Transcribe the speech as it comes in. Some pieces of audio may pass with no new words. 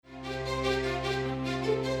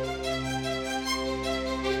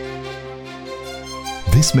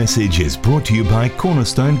This message is brought to you by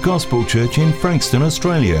Cornerstone Gospel Church in Frankston,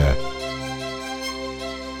 Australia.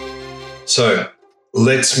 So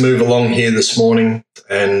let's move along here this morning,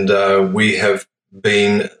 and we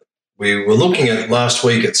were looking at last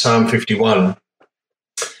week at Psalm 51,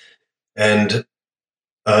 and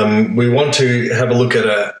we want to have a look at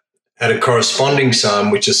a corresponding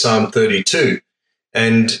psalm, which is Psalm 32.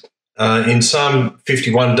 And in Psalm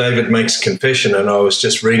 51, David makes confession, and I was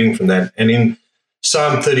just reading from that. And in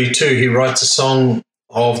Psalm 32, he writes a song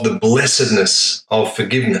of the blessedness of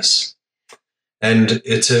forgiveness. And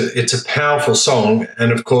it's a powerful song.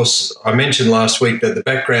 And of course, I mentioned last week that the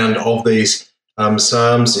background of these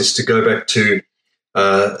psalms is to go back to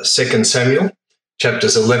 2 Samuel,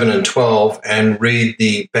 chapters 11 and 12, and read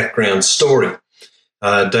the background story.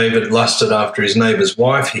 David lusted after his neighbor's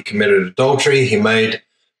wife. He committed adultery. He made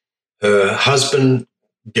her husband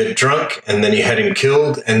get drunk, and then he had him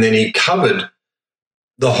killed, and then he covered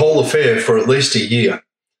the whole affair for at least a year.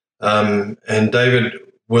 And David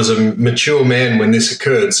was a mature man when this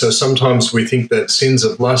occurred. So sometimes we think that sins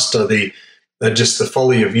of lust are just the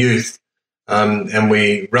folly of youth, and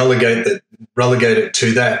we relegate it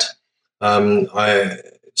to that.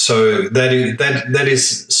 So that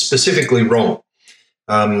is specifically wrong.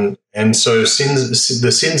 And so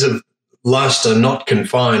the sins of lust are not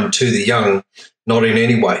confined to the young, not in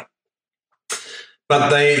any way.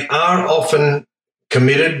 But they are often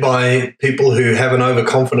committed by people who have an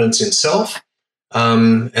overconfidence in self,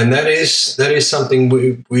 and that is something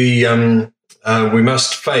we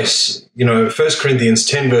must face. 1 Corinthians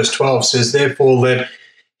 10 verse 12 says, "Therefore let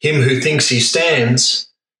him who thinks he stands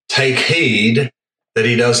take heed that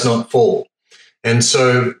he does not fall." And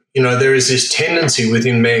so, there is this tendency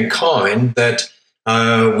within mankind that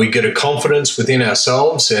we get a confidence within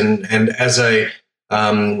ourselves, and as a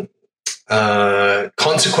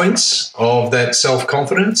consequence of that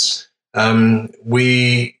self-confidence,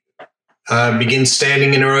 we begin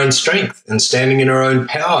standing in our own strength and standing in our own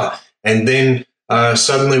power. And then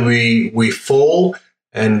suddenly we fall,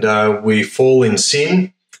 and we fall in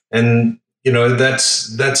sin. And,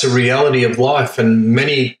 that's a reality of life. And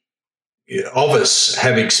many of us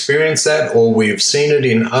have experienced that, or we've seen it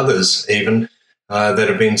in others even that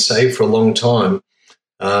have been saved for a long time.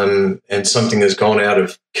 And something has gone out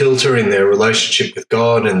of kilter in their relationship with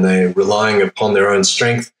God, and they're relying upon their own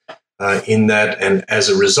strength in that. And as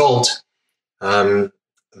a result,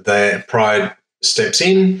 their pride steps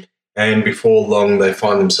in, and before long they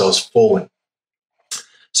find themselves falling.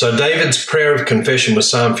 So David's prayer of confession was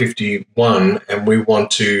Psalm 51, and we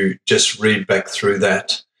want to just read back through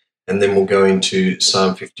that, and then we'll go into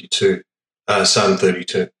Psalm 32.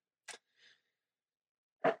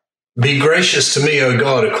 Be gracious to me, O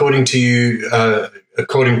God, according to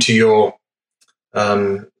your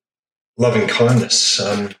loving kindness.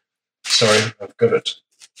 Sorry, I've got it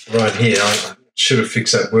right here. I should have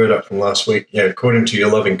fixed that word up from last week. Yeah, according to your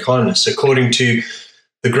loving kindness, according to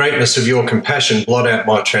the greatness of your compassion, blot out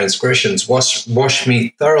my transgressions. Wash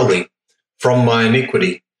me thoroughly from my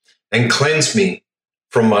iniquity, and cleanse me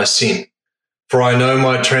from my sin. For I know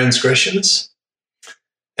my transgressions,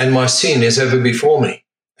 and my sin is ever before me.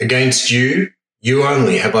 Against you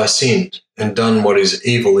only have I sinned and done what is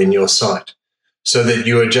evil in your sight, so that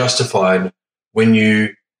you are justified when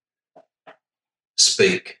you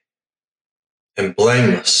speak, and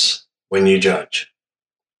blameless when you judge.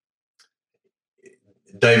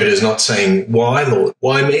 David is not saying, "Why, Lord?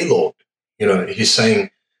 Why me, Lord?" He's saying,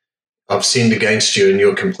 "I've sinned against you, and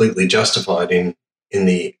you're completely justified in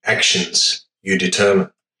the actions you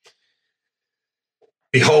determine.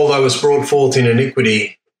 Behold, I was brought forth in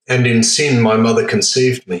iniquity, and in sin my mother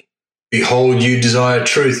conceived me. Behold, you desire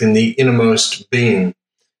truth in the innermost being,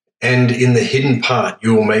 and in the hidden part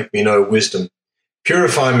you will make me know wisdom.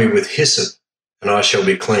 Purify me with hyssop, and I shall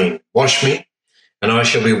be clean. Wash me, and I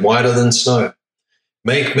shall be whiter than snow.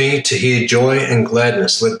 Make me to hear joy and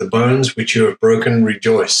gladness. Let the bones which you have broken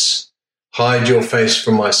rejoice. Hide your face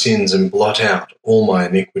from my sins, and blot out all my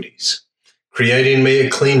iniquities. Create in me a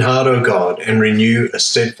clean heart, O God, and renew a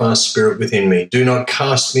steadfast spirit within me. Do not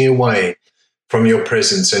cast me away from your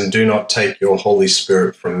presence, and do not take your Holy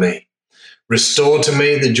Spirit from me. Restore to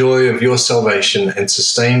me the joy of your salvation, and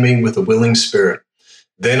sustain me with a willing spirit.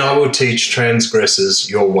 Then I will teach transgressors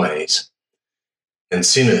your ways, and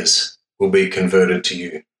sinners will be converted to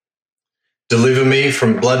you. Deliver me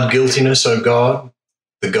from blood guiltiness, O God,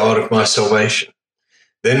 the God of my salvation.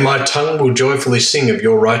 Then my tongue will joyfully sing of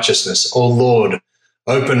your righteousness. O Lord,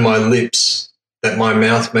 open my lips, that my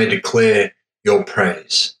mouth may declare your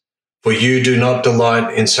praise. For you do not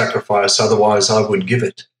delight in sacrifice, otherwise I would give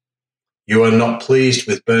it. You are not pleased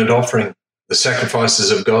with burnt offering. The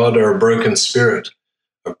sacrifices of God are a broken spirit,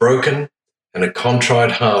 a broken and a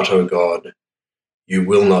contrite heart, O God, you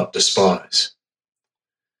will not despise.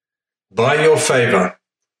 By your favor,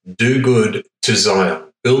 do good to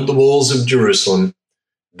Zion, build the walls of Jerusalem,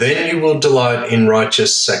 then you will delight in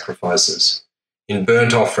righteous sacrifices, in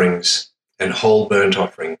burnt offerings and whole burnt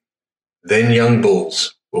offering. Then young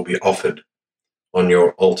bulls will be offered on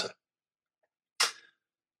your altar.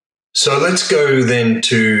 So let's go then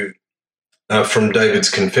to, from David's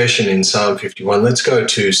confession in Psalm 51, let's go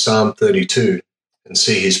to Psalm 32 and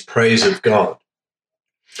see his praise of God.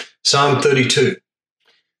 Psalm 32,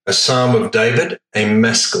 a psalm of David, a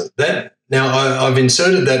maskil. Now, I've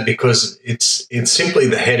inserted that because it's simply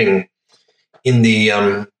the heading in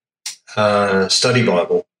the study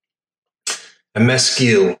Bible. A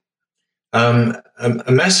maskil. A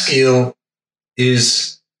maskil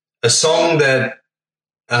is a song that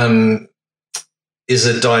is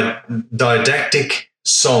a didactic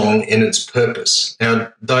song in its purpose.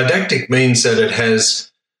 Now, didactic means that it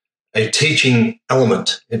has a teaching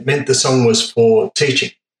element. It meant the song was for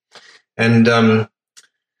teaching. And,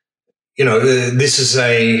 this is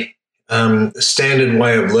a standard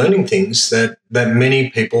way of learning things that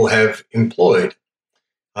many people have employed.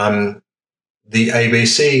 The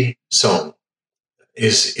ABC song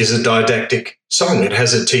is a didactic song. It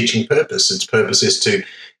has a teaching purpose. Its purpose is to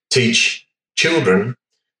teach children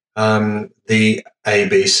the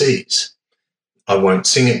ABCs. I won't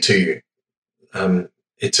sing it to you.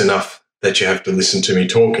 It's enough that you have to listen to me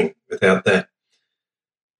talking without that.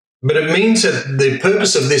 But it means that the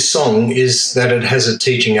purpose of this song is that it has a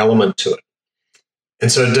teaching element to it.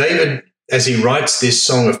 And so David, as he writes this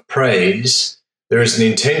song of praise, there is an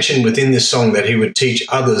intention within this song that he would teach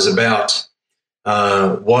others about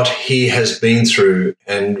what he has been through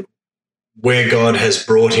and where God has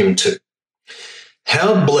brought him to.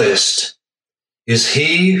 How blessed is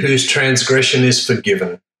he whose transgression is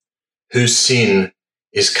forgiven, whose sin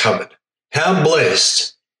is covered. How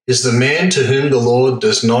blessed is the man to whom the Lord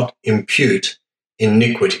does not impute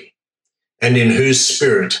iniquity, and in whose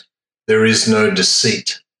spirit there is no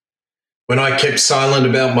deceit. When I kept silent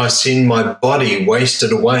about my sin, my body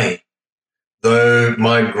wasted away, through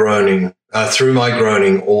my groaning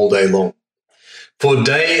all day long. For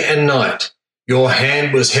day and night your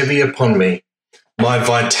hand was heavy upon me. My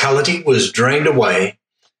vitality was drained away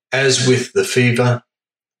as with the fever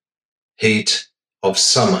heat of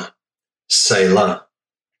summer. Selah.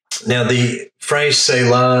 Now, the phrase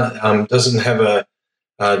Selah doesn't have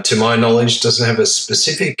to my knowledge, doesn't have a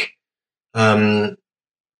specific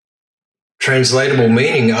translatable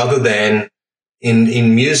meaning other than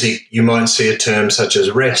in music you might see a term such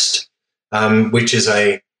as rest, which is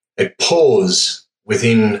a pause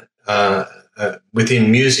within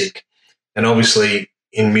music. And obviously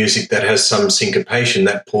in music that has some syncopation,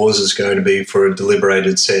 that pause is going to be for a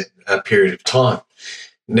deliberated set period of time.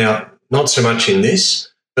 Now, not so much in this,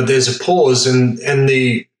 but there's a pause, and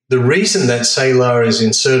the reason that Selah is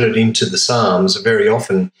inserted into the Psalms very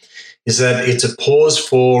often is that it's a pause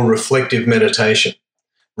for reflective meditation.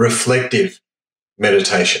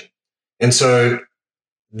 And so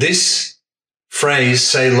this phrase,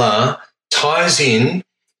 Selah, ties in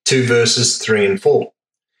to verses 3 and 4.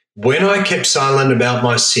 When I kept silent about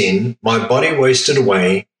my sin, my body wasted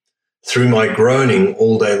away through my groaning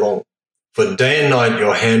all day long. For day and night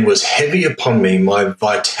your hand was heavy upon me, my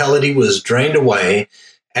vitality was drained away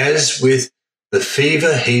as with the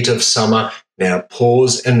fever heat of summer. Now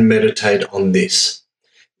pause and meditate on this.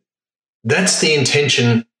 That's the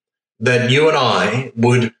intention, that you and I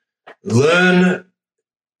would learn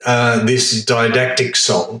this didactic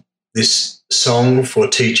song, this song for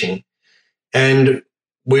teaching, and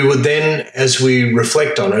we would then, as we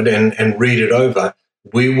reflect on it and read it over,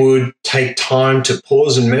 we would take time to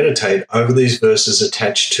pause and meditate over these verses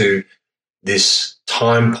attached to this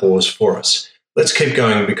time pause for us. Let's keep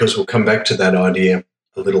going because we'll come back to that idea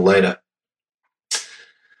a little later.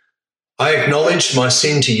 I acknowledged my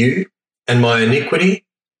sin to you, and my iniquity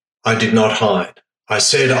I did not hide. I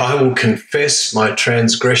said, I will confess my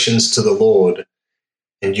transgressions to the Lord,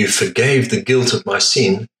 and you forgave the guilt of my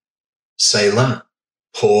sin. Selah.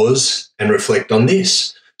 Pause and reflect on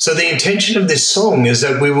this. So the intention of this song is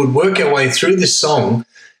that we would work our way through this song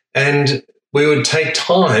and we would take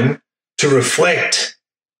time to reflect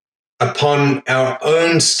upon our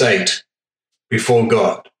own state before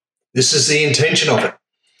God. This is the intention of it.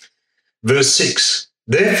 Verse 6,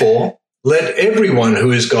 therefore, let everyone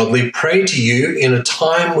who is godly pray to you in a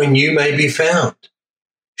time when you may be found.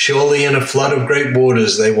 Surely in a flood of great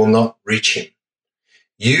waters they will not reach him.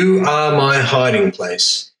 You are my hiding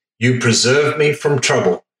place. You preserve me from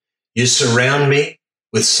trouble. You surround me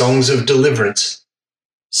with songs of deliverance.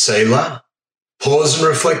 Selah. Pause and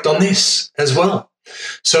reflect on this as well.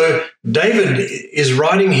 So David is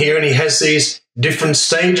writing here, and he has these different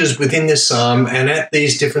stages within this psalm, and at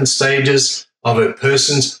these different stages of a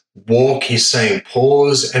person's walk, he's saying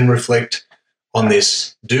pause and reflect on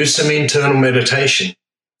this. Do some internal meditation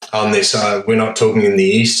on this. We're not talking in the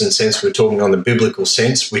Eastern sense, we're talking on the biblical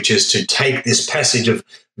sense, which is to take this passage of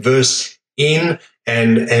verse in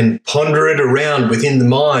and ponder it around within the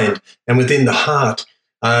mind and within the heart,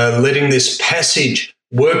 letting this passage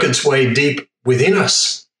work its way deep within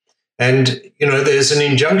us. And, there's an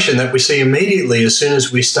injunction that we see immediately as soon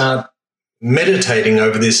as we start meditating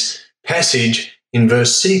over this passage in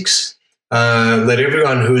verse 6. Let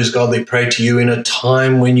everyone who is godly pray to you in a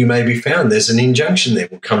time when you may be found. There's an injunction there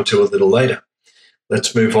we'll come to a little later.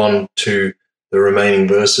 Let's move on to the remaining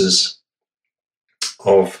verses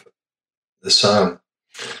of the psalm.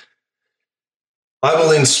 I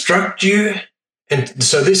will instruct you. And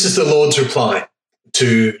so this is the Lord's reply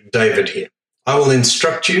to David here. I will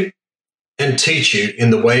instruct you and teach you in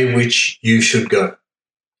the way which you should go.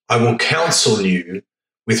 I will counsel you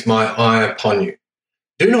with my eye upon you.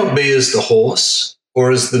 Do not be as the horse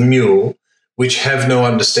or as the mule, which have no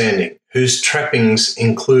understanding, whose trappings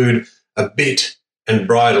include a bit and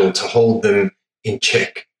bridle to hold them in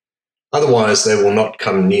check. Otherwise, they will not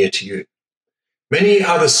come near to you. Many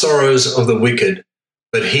are the sorrows of the wicked,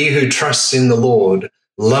 but he who trusts in the Lord,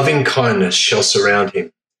 loving kindness shall surround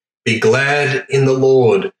him. Be glad in the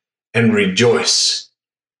Lord and rejoice,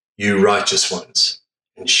 you righteous ones,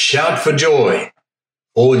 and shout for joy,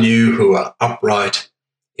 all you who are upright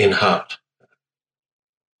in heart.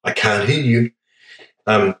 I can't hear you.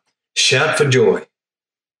 Shout for joy.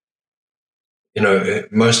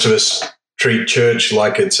 Most of us treat church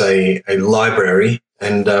like it's a library,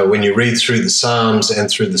 and when you read through the Psalms and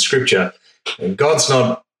through the Scripture, God's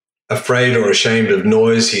not afraid or ashamed of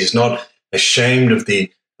noise. He's not ashamed of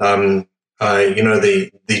the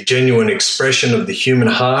genuine expression of the human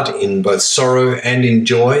heart in both sorrow and in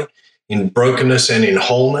joy, in brokenness and in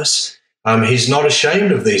wholeness. He's not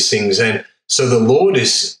ashamed of these things. And so the Lord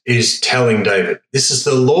is telling David, this is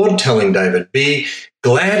the Lord telling David, be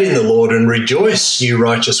glad in the Lord and rejoice, you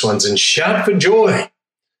righteous ones, and shout for joy,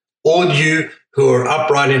 all you who are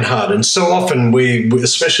upright in heart. And so often we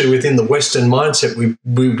especially within the Western mindset,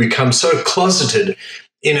 we become so closeted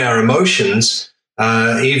in our emotions,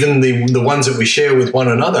 even the ones that we share with one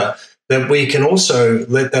another, that we can also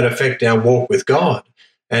let that affect our walk with God.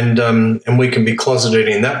 And we can be closeted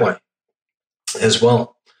in that way as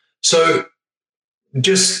well. So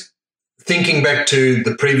just thinking back to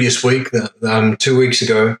the previous week, 2 weeks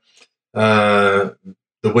ago, the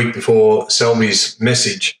week before Selby's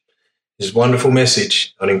message, his wonderful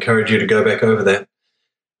message, I'd encourage you to go back over that.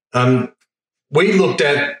 We looked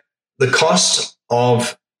at the cost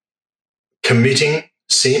of committing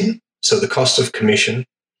sin, so the cost of commission.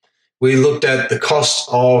 We looked at the cost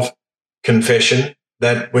of confession,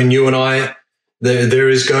 that when you and I, there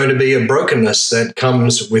is going to be a brokenness that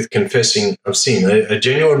comes with confessing of sin, a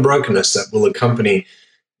genuine brokenness that will accompany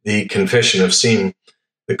the confession of sin.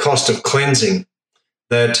 The cost of cleansing,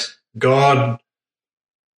 that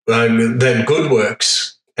that good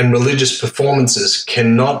works and religious performances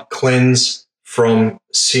cannot cleanse from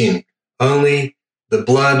sin. Only the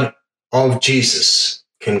blood of Jesus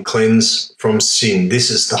can cleanse from sin. This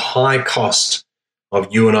is the high cost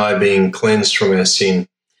of you and I being cleansed from our sin.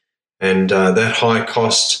 And that high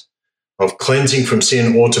cost of cleansing from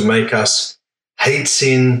sin ought to make us hate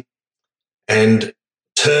sin and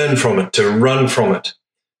turn from it, to run from it.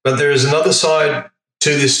 But there is another side to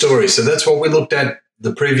this story. So that's what we looked at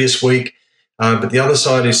the previous week. But the other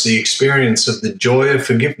side is the experience of the joy of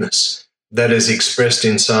forgiveness that is expressed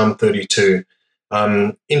in Psalm 32.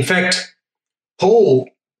 In fact, Paul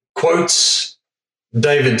quotes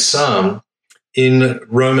David's psalm in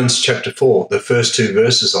Romans chapter 4, the first two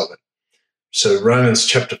verses of it. So Romans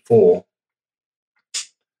chapter 4.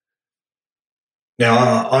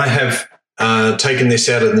 Now, I have taken this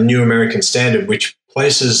out of the New American Standard, which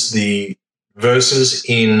places the verses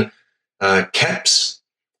in caps.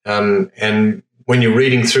 And when you're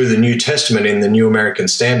reading through the New Testament in the New American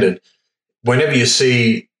Standard, whenever you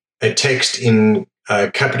see a text in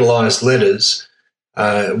capitalized letters,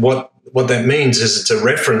 what that means is it's a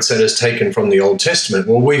reference that is taken from the Old Testament.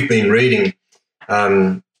 Well, we've been reading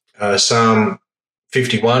Psalm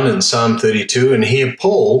 51 and Psalm 32, and here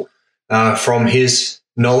Paul, from his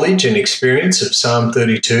knowledge and experience of Psalm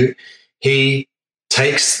 32, he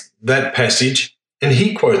takes that passage and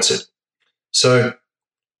he quotes it. So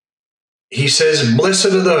he says, "Blessed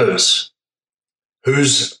are those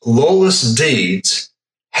whose lawless deeds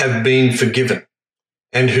have been forgiven,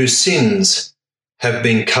 and whose sins have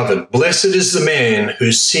been covered. Blessed is the man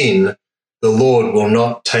whose sin the Lord will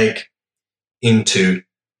not take into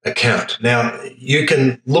account. Now, you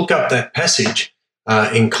can look up that passage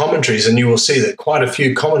in commentaries, and you will see that quite a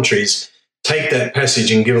few commentaries take that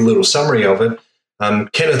passage and give a little summary of it.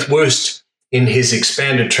 Kenneth Wurst, in his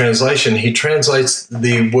expanded translation, he translates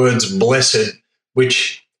the words blessed,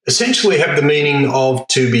 which essentially have the meaning of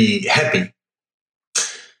to be happy.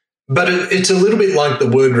 But it's a little bit like the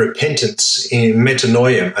word repentance in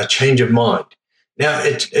metanoia, a change of mind. Now,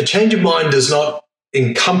 a change of mind does not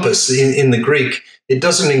encompass, in the Greek, it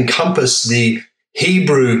doesn't encompass the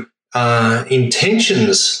Hebrew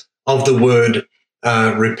intentions of the word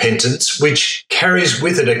repentance, which carries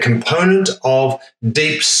with it a component of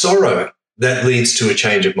deep sorrow that leads to a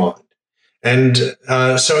change of mind. And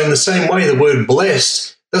so in the same way, the word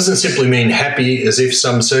blessed doesn't simply mean happy as if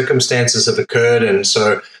some circumstances have occurred and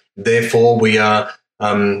so therefore we are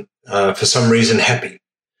for some reason happy.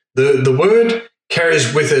 The word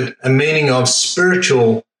carries with it a meaning of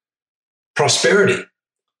spiritual prosperity,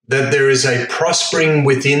 that there is a prospering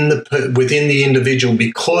within the individual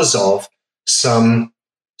because of some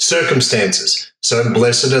circumstances. So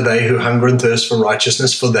blessed are they who hunger and thirst for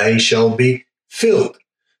righteousness, for they shall be filled.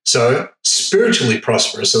 So spiritually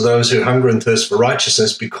prosperous are those who hunger and thirst for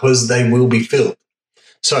righteousness because they will be filled.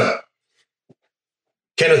 So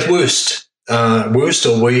Kenneth Wurst, Wurst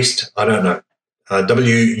or Weast, I don't know,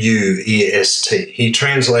 W-U-E-S-T. He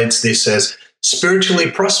translates this as spiritually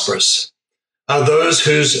prosperous are those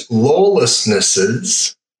whose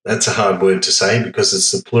lawlessnesses, that's a hard word to say because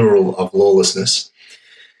it's the plural of lawlessness,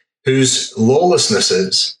 whose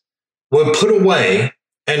lawlessnesses were put away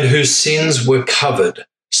and whose sins were covered.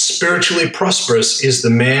 Spiritually prosperous is the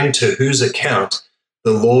man to whose account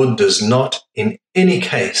the Lord does not in any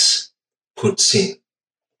case put sin.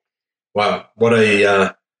 Wow, what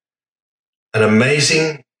an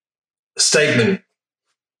amazing statement.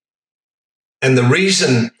 And the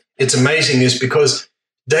reason it's amazing is because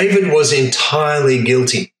David was entirely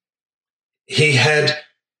guilty. He had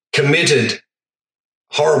committed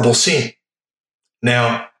horrible sin.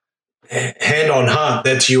 Now, hand on heart,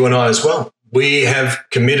 that's you and I as well. We have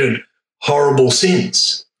committed horrible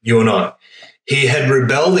sins, you and I. He had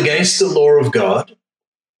rebelled against the law of God.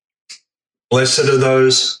 Blessed are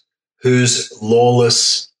those whose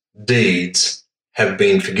lawless deeds have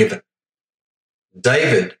been forgiven.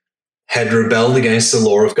 David had rebelled against the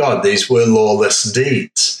law of God. These were lawless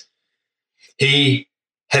deeds. He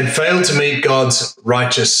had failed to meet God's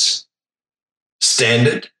righteous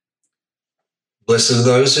standard. Blessed are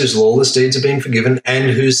those whose lawless deeds have been forgiven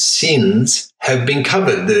and whose sins have been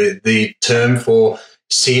covered. The term for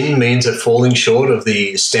sin means a falling short of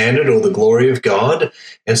the standard or the glory of God.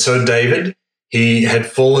 And so David, he had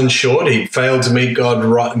fallen short. He failed to meet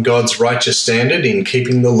God's righteous standard in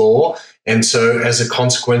keeping the law. And so as a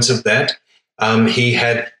consequence of that, he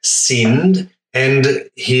had sinned. And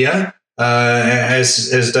here,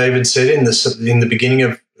 as David said in the beginning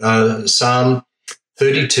of Psalm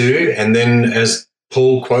 32, and then as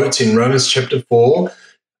Paul quotes in Romans chapter 4,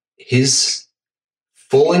 his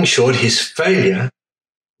falling short, his failure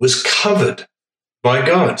was covered by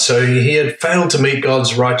God. So he had failed to meet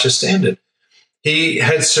God's righteous standard. He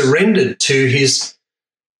had surrendered to his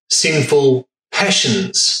sinful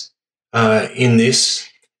passions in this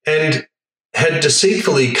and had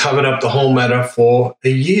deceitfully covered up the whole matter for a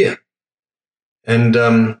year. And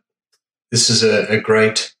this is a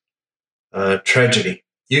great tragedy.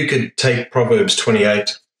 You could take Proverbs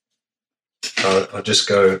 28. I'll just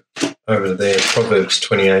go over there, Proverbs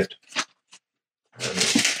 28.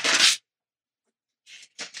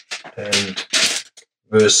 And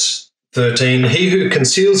verse 13, he who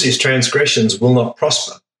conceals his transgressions will not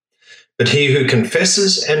prosper, but he who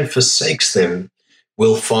confesses and forsakes them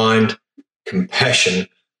will find compassion.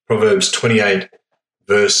 Proverbs 28,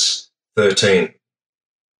 verse 13.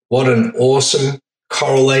 What an awesome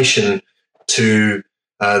correlation to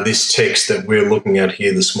this text that we're looking at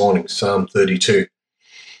here this morning, Psalm 32.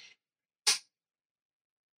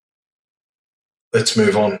 Let's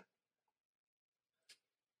move on.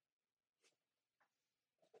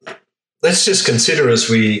 Let's just consider as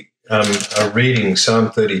we are reading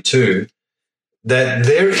Psalm 32 that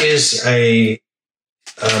there is an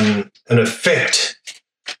effect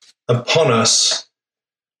upon us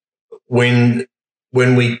when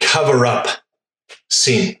we cover up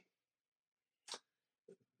sin.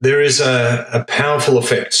 There is a powerful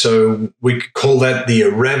effect. So we could call that the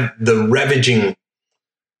ravaging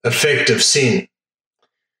effect of sin.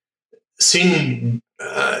 Sin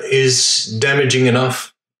is damaging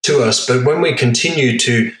enough to us, but when we continue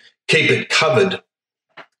to keep it covered,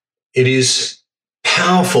 it is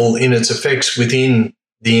powerful in its effects within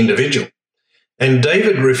the individual. And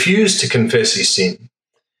David refused to confess his sin,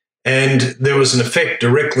 and there was an effect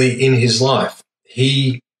directly in his life.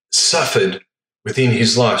 He suffered within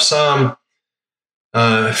his life. Psalm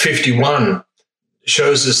 51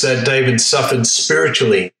 shows us that David suffered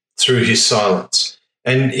spiritually through his silence.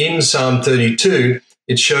 And in Psalm 32,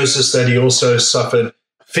 it shows us that he also suffered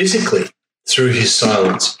physically through his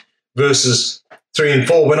silence. Verses 3 and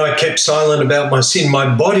 4, when I kept silent about my sin,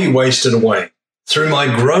 my body wasted away through my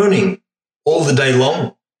groaning all the day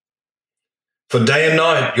long. For day and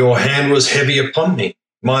night your hand was heavy upon me.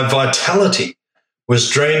 My vitality was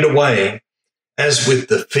drained away as with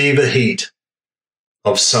the fever heat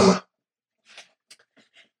of summer.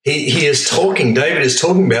 David is talking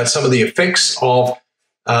about some of the effects of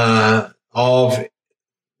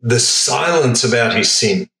the silence about his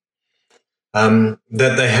sin, that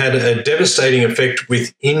they had a devastating effect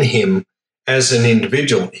within him as an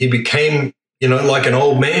individual. He became, like an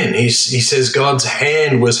old man. He says God's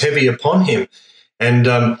hand was heavy upon him,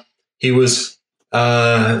 and he was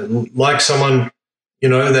like someone,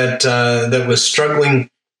 that was struggling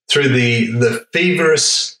through the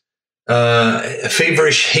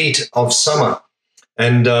feverish heat of summer,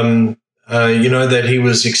 and that he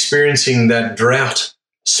was experiencing that drought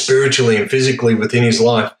spiritually and physically within his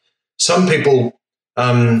life. Some people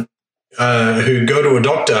who go to a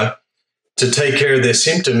doctor to take care of their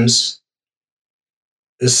symptoms,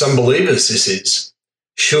 some believers this is,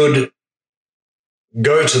 should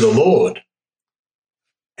go to the Lord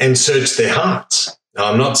and search their hearts. Now,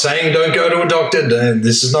 I'm not saying don't go to a doctor.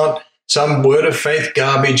 This is not some word of faith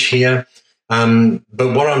garbage here.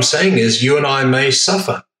 But what I'm saying is you and I may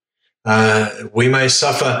suffer. We may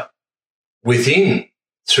suffer within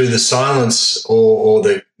through the silence or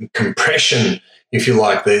the compression, if you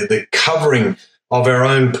like, the covering of our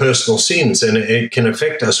own personal sins, and it can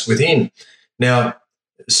affect us within. Now,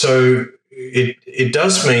 so it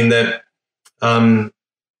does mean that, we're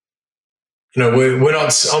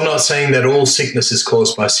not. I'm not saying that all sickness is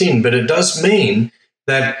caused by sin, but it does mean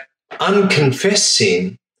that unconfessed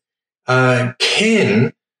sin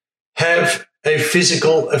can have a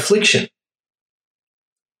physical affliction.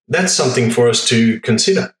 That's something for us to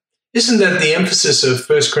consider. Isn't that the emphasis of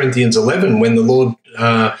 1 Corinthians 11 when the Lord,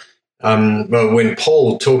 when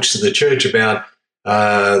Paul talks to the church about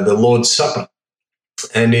the Lord's Supper,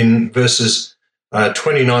 and in verses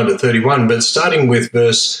 29 to 31, but starting with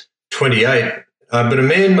verse 28, but a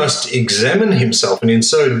man must examine himself, and in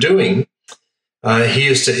so doing, he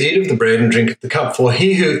is to eat of the bread and drink of the cup. For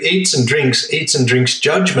he who eats and drinks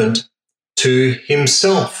judgment to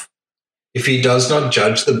himself, if he does not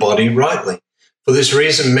judge the body rightly. For this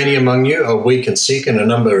reason, many among you are weak and sick, and a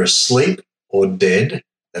number are asleep or dead.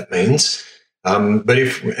 That means, so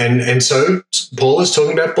Paul is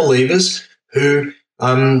talking about believers who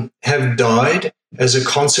have died as a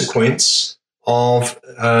consequence of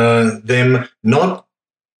them not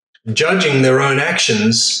judging their own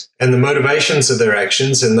actions and the motivations of their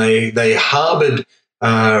actions, and they harbored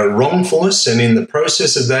wrongfulness, and in the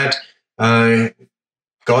process of that,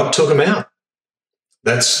 God took them out.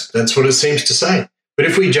 That's what it seems to say. But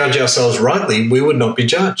if we judge ourselves rightly, we would not be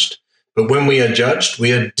judged. But when we are judged,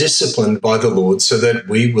 we are disciplined by the Lord so that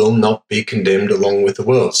we will not be condemned along with the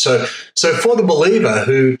world. So for the believer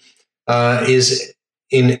who is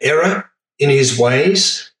in error in his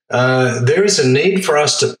ways, there is a need for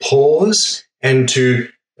us to pause and to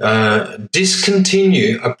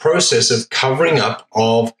discontinue a process of covering up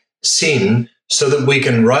of sin so that we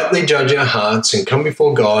can rightly judge our hearts and come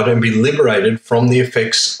before God and be liberated from the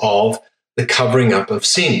effects of the covering up of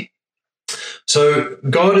sin. So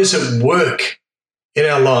God is at work in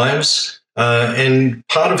our lives, and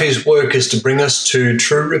part of his work is to bring us to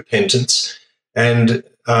true repentance, and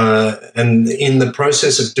in the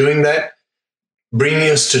process of doing that, bringing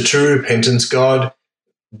us to true repentance, God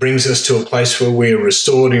brings us to a place where we are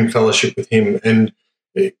restored in fellowship with him. And,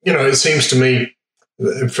 it seems to me,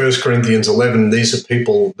 in 1 Corinthians 11, these are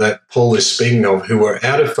people that Paul is speaking of who were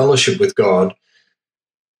out of fellowship with God,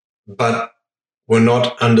 but were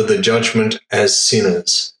not under the judgment as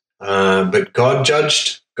sinners. But God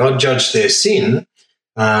judged their sin,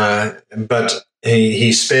 but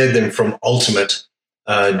he spared them from ultimate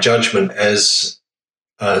judgment as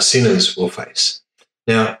sinners will face.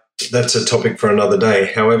 Now, that's a topic for another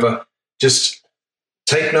day. However, just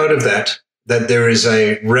take note of that there is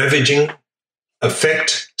a ravaging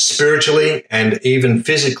effect spiritually and even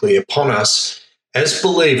physically upon us as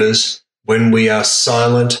believers when we are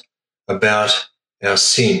silent about our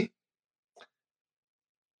sin.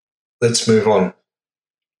 Let's move on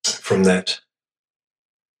from that.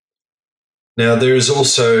 Now, there is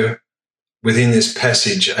also within this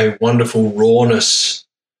passage a wonderful rawness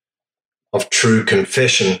of true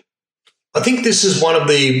confession. I think this is one of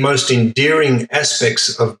the most endearing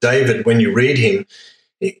aspects of David when you read him.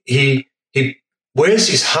 He wears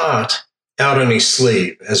his heart out on his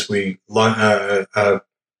sleeve, as we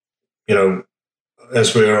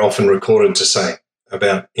as we're often recorded to say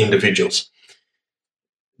about individuals.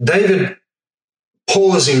 David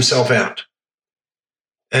pours himself out,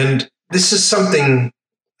 and this is something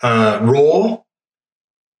raw.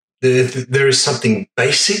 There is something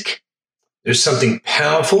basic. There's something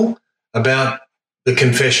powerful about the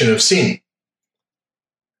confession of sin.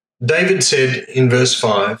 David said in verse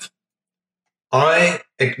 5, I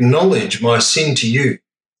acknowledge my sin to you,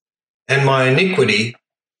 and my iniquity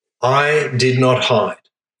I did not hide.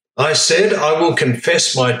 I said, I will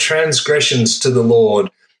confess my transgressions to the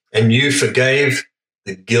Lord, and you forgave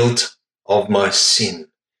the guilt of my sin.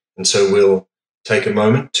 And so we'll take a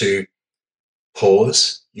moment to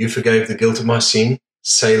pause. You forgave the guilt of my sin,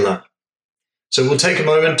 Selah. So we'll take a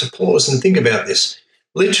moment to pause and think about this.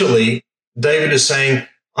 Literally, David is saying,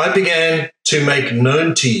 I began to make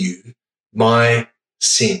known to you my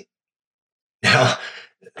sin. Now,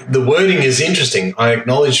 the wording is interesting. I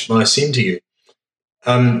acknowledge my sin to you.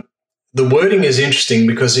 The wording is interesting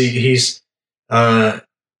because he's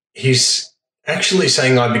actually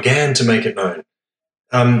saying, I began to make it known.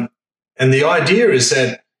 And the idea is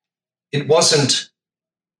that it wasn't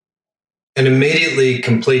an immediately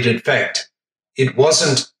completed fact. It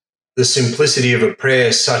wasn't the simplicity of a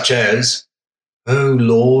prayer such as, oh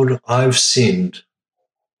Lord, I've sinned.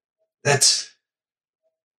 That's,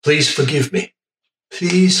 please forgive me.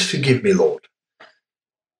 Please forgive me, Lord.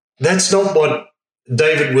 That's not what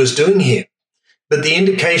David was doing here. But the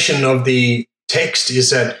indication of the text is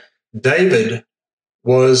that David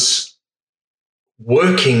was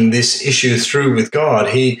working this issue through with God.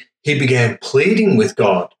 He began pleading with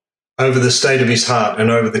God over the state of his heart and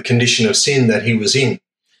over the condition of sin that he was in.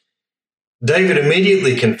 David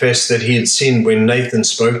immediately confessed that he had sinned when Nathan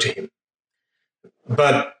spoke to him.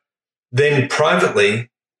 But then privately,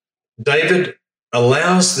 David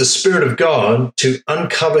allows the Spirit of God to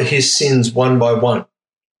uncover his sins one by one.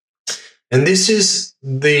 And this is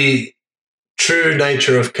the true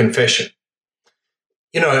nature of confession.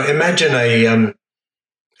 You know, imagine a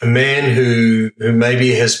man who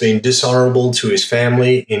maybe has been dishonorable to his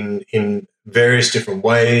family in various different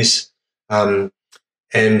ways. And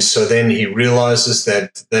so then he realizes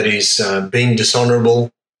that he's being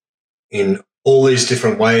dishonorable in all these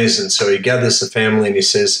different ways. And so he gathers the family and he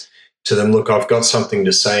says to them, look, I've got something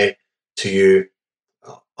to say to you.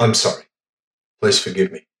 I'm sorry. Please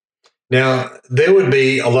forgive me. Now, there would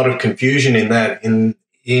be a lot of confusion in that, in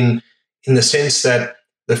the sense that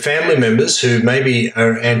the family members who maybe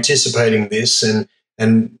are anticipating this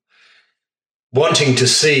and wanting to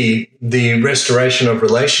see the restoration of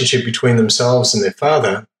relationship between themselves and their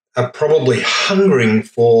father are probably hungering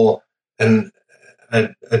for a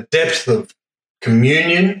depth of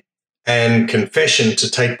communion and confession to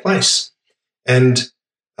take place. And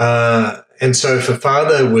so if a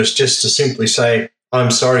father was just to simply say, I'm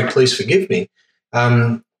sorry, please forgive me,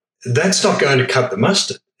 that's not going to cut the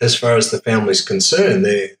mustard as far as the family's concerned.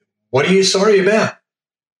 What are you sorry about?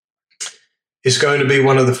 Is going to be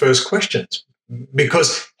one of the first questions.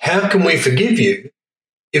 Because how can we forgive you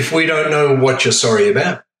if we don't know what you're sorry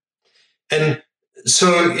about? And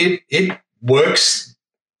so it works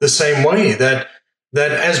the same way that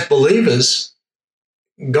as believers,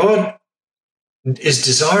 God is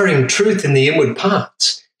desiring truth in the inward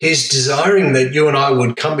parts. He's desiring that you and I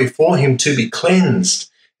would come before him to be cleansed.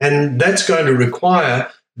 And that's going to require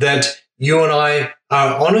that you and I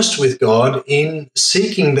are honest with God in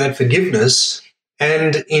seeking that forgiveness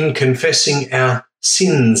and in confessing our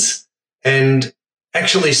sins and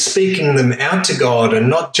actually speaking them out to God and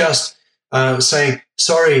not just saying,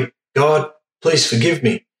 sorry, God, please forgive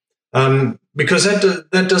me. Because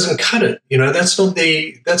that doesn't cut it. You know, that's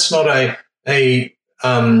not a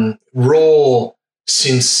raw,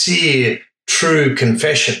 sincere, true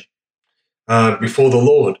confession before the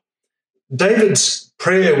Lord. David's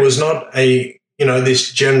prayer was not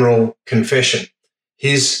this general confession.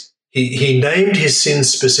 He named his sins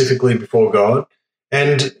specifically before God,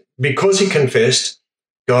 and because he confessed,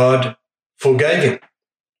 God forgave him.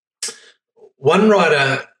 One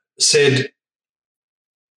writer said,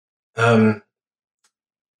 the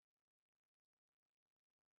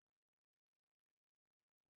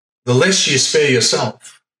less you spare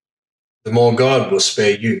yourself, the more God will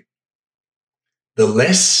spare you. the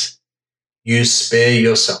less you spare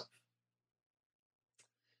yourself.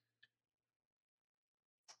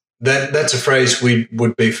 That's a phrase we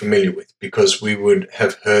would be familiar with, because we would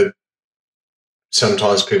have heard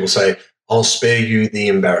sometimes people say, I'll spare you the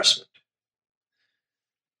embarrassment.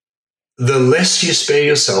 The less you spare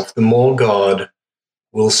yourself, the more God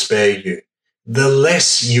will spare you. The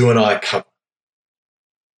less you and I cover,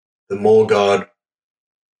 the more God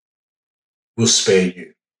will spare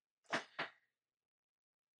you.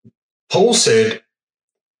 Paul said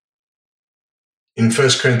in 1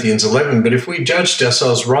 Corinthians 11, but if we judged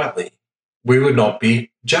ourselves rightly, we would not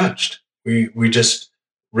be judged. We just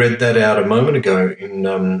read that out a moment ago in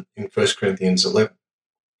 1 Corinthians 11.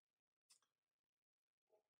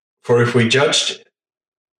 For if we would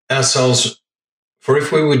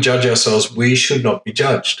judge ourselves, we should not be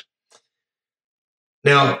judged.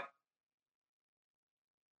 Now,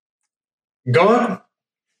 God,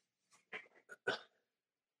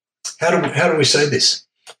 how do we say this?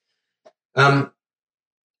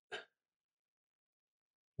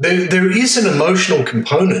 There is an emotional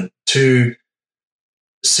component to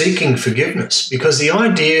seeking forgiveness, because the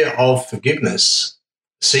idea of forgiveness,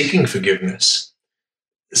 seeking forgiveness,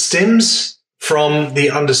 stems from the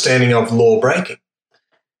understanding of law breaking.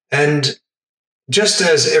 And just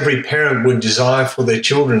as every parent would desire for their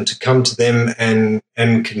children to come to them and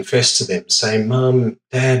confess to them, say, Mom,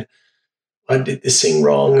 Dad, I did this thing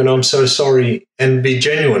wrong and I'm so sorry, and be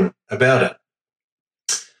genuine about it.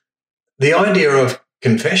 The idea of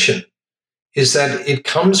confession is that it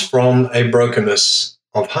comes from a brokenness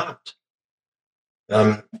of heart.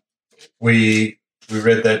 We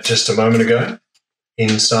read that just a moment ago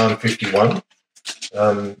in Psalm 51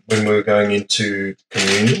 when we were going into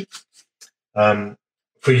communion.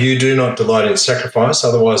 For you do not delight in sacrifice,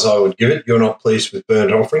 otherwise I would give it. You're not pleased with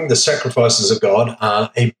burnt offering. The sacrifices of God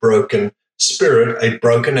are a broken spirit, a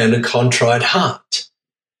broken and a contrite heart.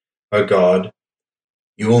 O God,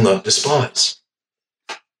 you will not despise.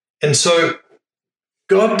 And so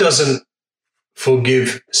God doesn't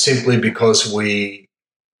forgive simply because we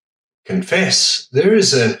confess. There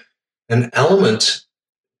is an element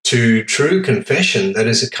to true confession that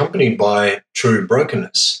is accompanied by true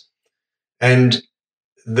brokenness. And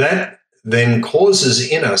that then causes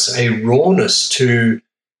in us a rawness to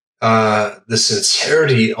the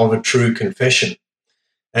sincerity of a true confession.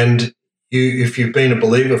 And if you've been a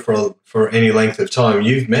believer for any length of time,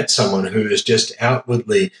 you've met someone who has just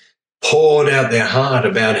outwardly poured out their heart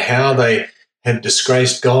about how they had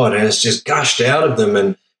disgraced God, and it's just gushed out of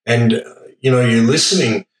them. And you're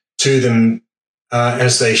listening to them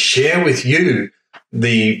as they share with you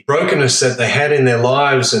the brokenness that they had in their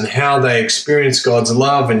lives and how they experienced God's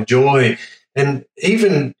love and joy. And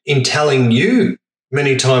even in telling you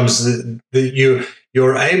many times that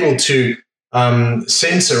you're able to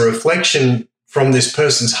sense a reflection from this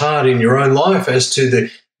person's heart in your own life as to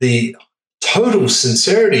the total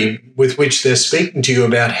sincerity with which they're speaking to you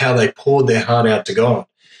about how they poured their heart out to God.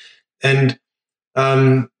 And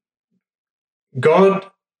God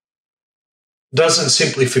doesn't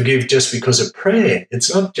simply forgive just because of prayer.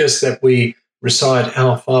 It's not just that we recite,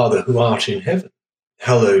 Our Father who art in heaven,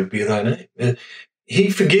 hallowed be thy name. He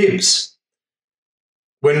forgives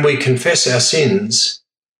when we confess our sins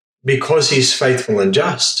because he's faithful and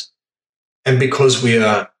just, and because we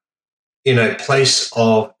are in a place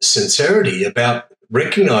of sincerity about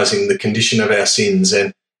recognizing the condition of our sins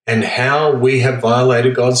and how we have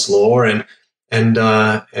violated God's law and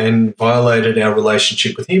violated our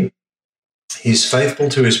relationship with him. He's faithful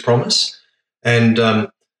to his promise, and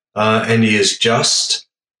he is just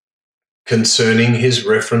concerning his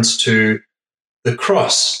reference to the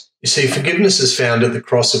cross. You see, forgiveness is found at the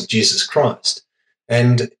cross of Jesus Christ,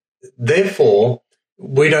 and therefore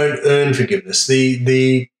we don't earn forgiveness.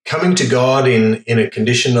 The coming to God in a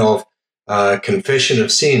condition of confession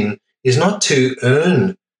of sin is not to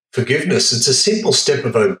earn forgiveness. It's a simple step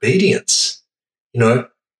of obedience.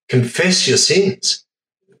 Confess your sins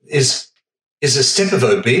is a step of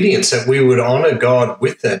obedience, that we would honor God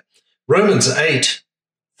with that. Romans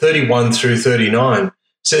 8:31 through 39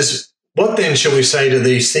 says, what then shall we say to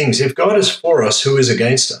these things? If God is for us, who is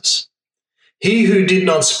against us? He who did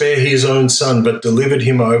not spare his own son, but delivered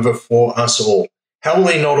him over for us all, how will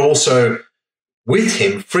he not also with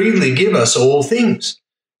him freely give us all things?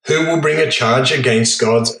 Who will bring a charge against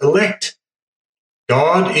God's elect?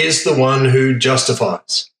 God is the one who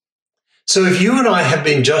justifies. So if you and I have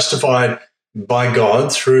been justified by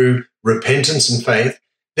God through repentance and faith,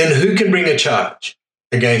 then who can bring a charge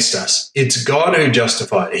against us? It's God who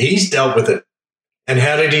justified. He's dealt with it. And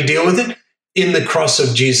how did he deal with it? In the cross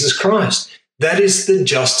of Jesus Christ. That is the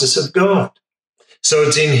justice of God. So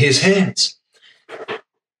it's in his hands.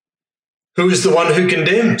 Who is the one who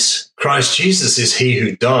condemns? Christ Jesus is he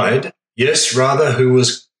who died, yes, rather who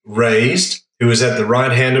was raised, who is at the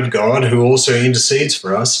right hand of God, who also intercedes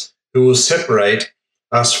for us, who will separate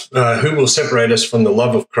us from the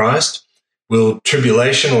love of Christ? Will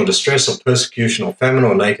tribulation or distress or persecution or famine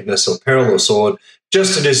or nakedness or peril or sword,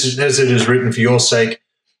 just as it is written, for your sake,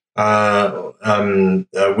 we are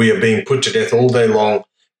being put to death all day long.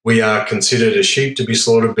 We are considered as sheep to be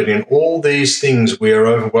slaughtered, but in all these things we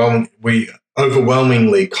overwhelmingly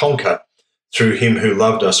conquer through him who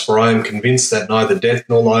loved us. For I am convinced that neither death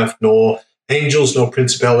nor life, nor angels, nor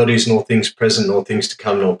principalities, nor things present, nor things to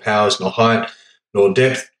come, nor powers, nor height, nor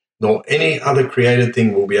depth, nor any other created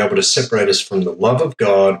thing will be able to separate us from the love of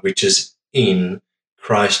God, which is in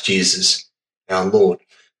Christ Jesus our Lord.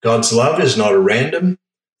 God's love is not a random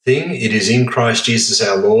thing. It is in Christ Jesus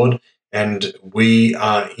our Lord, and we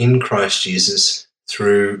are in Christ Jesus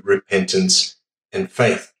through repentance and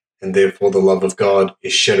faith, and therefore the love of God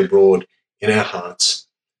is shed abroad in our hearts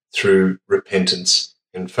through repentance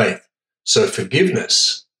and faith. So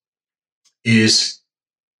forgiveness is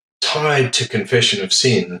tied to confession of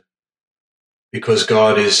sin because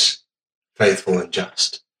God is faithful and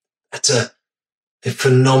just. That's a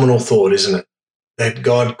phenomenal thought, isn't it? That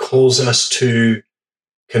God calls us to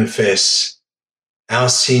confess our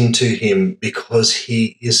sin to him because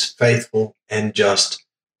he is faithful and just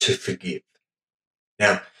to forgive.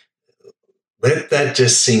 Now, let that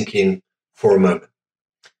just sink in for a moment.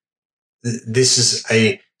 This is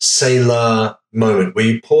a Selah moment where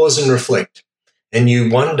you pause and reflect and you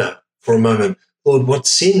wonder for a moment, Lord, what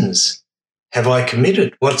sins have I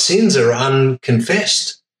committed? What sins are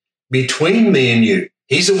unconfessed between me and you?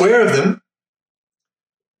 He's aware of them.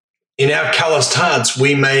 In our calloused hearts,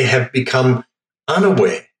 we may have become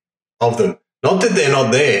unaware of them. Not that they're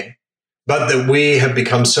not there, but that we have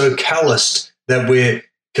become so calloused that we're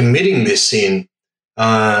committing this sin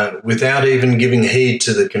without even giving heed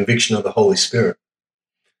to the conviction of the Holy Spirit.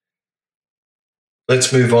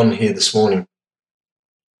 Let's move on here this morning.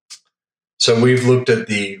 So we've looked at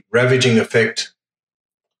the ravaging effect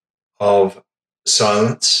of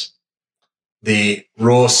silence, the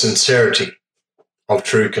raw sincerity of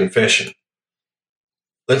true confession.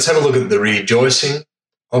 Let's have a look at the rejoicing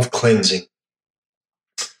of cleansing.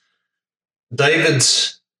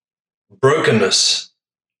 David's brokenness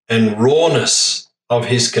and rawness of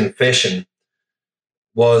his confession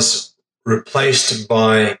was replaced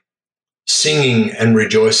by singing and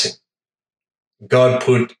rejoicing. God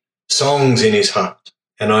put songs in his heart.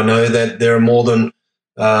 And I know that there are more than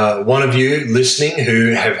one of you listening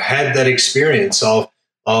who have had that experience of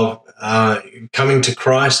coming to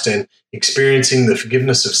Christ and experiencing the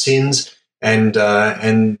forgiveness of sins. And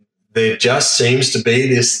there just seems to be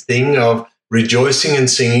this thing of rejoicing and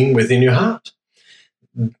singing within your heart.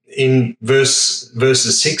 In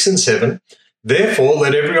verses 6 and 7, therefore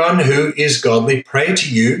let everyone who is godly pray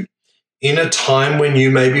to you in a time when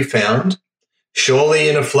you may be found. Surely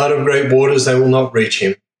in a flood of great waters they will not reach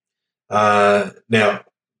him. Now,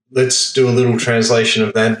 let's do a little translation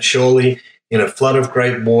of that. Surely in a flood of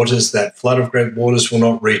great waters, that flood of great waters will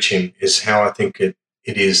not reach him, is how I think it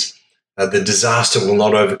is. The disaster will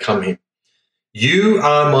not overcome him. You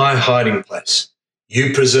are my hiding place.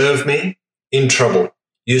 You preserve me in trouble.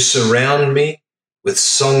 You surround me with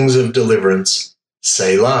songs of deliverance.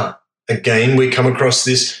 Selah. Again, we come across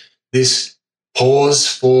this pause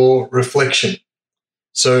for reflection.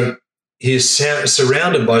 So he is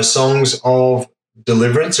surrounded by songs of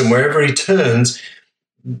deliverance, and wherever he turns,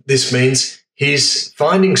 this means he's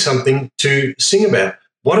finding something to sing about.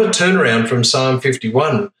 What a turnaround from Psalm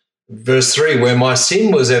 51, verse 3, where my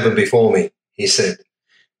sin was ever before me, he said.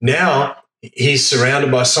 Now he's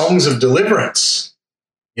surrounded by songs of deliverance.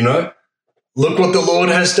 You know, look what the Lord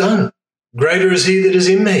has done. Greater is he that is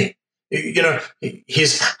in me. You know,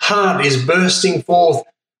 his heart is bursting forth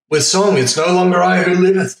with song. It's no longer I who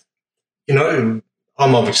liveth. You know,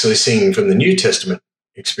 I'm obviously singing from the New Testament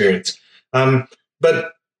experience.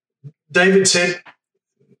 But David said,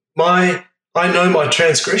 I know my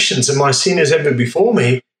transgressions and my sin is ever before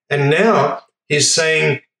me. And now he's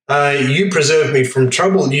saying, you preserve me from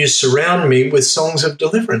trouble. You surround me with songs of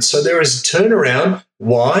deliverance. So there is a turnaround.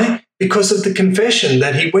 Why? Because of the confession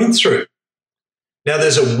that he went through. Now,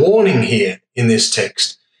 there's a warning here in this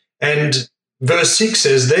text. And verse 6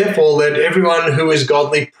 says, therefore, let everyone who is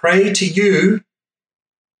godly pray to you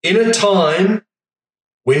in a time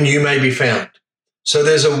when you may be found. So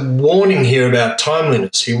there's a warning here about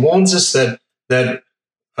timeliness. He warns us that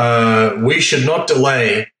we should not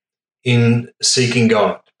delay in seeking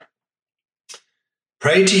God.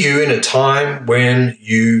 pray to you in a time when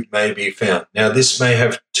you may be found. Now, this may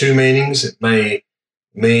have two meanings. It may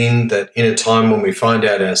mean that in a time when we find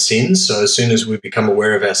out our sins, so as soon as we become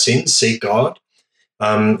aware of our sins, seek God.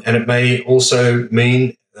 And it may also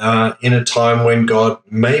mean in a time when God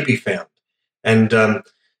may be found. And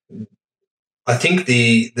I think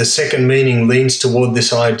the second meaning leans toward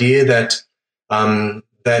this idea that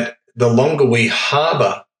that the longer we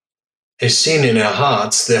harbor a sin in our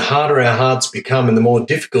hearts, the harder our hearts become and the more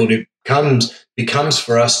difficult it becomes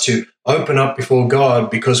for us to open up before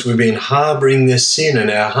God, because we've been harboring this sin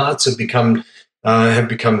and our hearts have become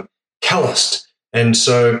calloused. And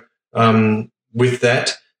so with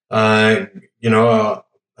that, and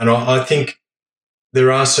I think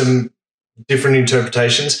there are some different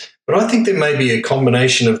interpretations, but I think there may be a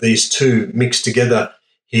combination of these two mixed together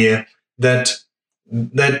here that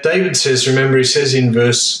David says. Remember, he says in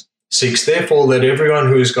verse 6, therefore let everyone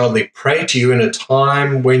who is godly pray to you in a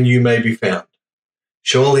time when you may be found.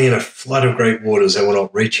 Surely in a flood of great waters they will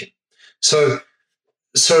not reach him. So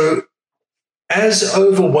as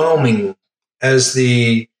overwhelming as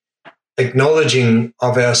the acknowledging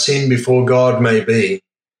of our sin before God may be,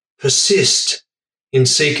 persist in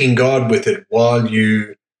seeking God with it while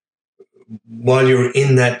you're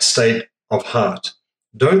in that state of heart.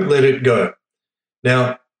 Don't let it go.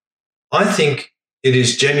 Now, I think it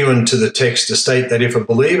is genuine to the text to state that if a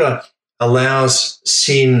believer allows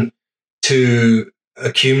sin to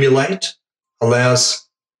accumulate, allows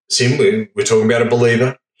sin, we're talking about a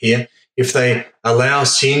believer here, if they allow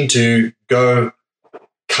sin to go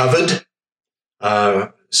covered,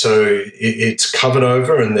 so it's covered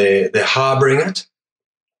over and they're harboring it,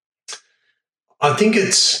 I think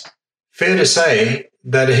it's fair to say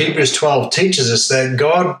that Hebrews 12 teaches us that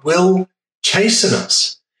God will chasten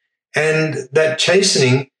us, and that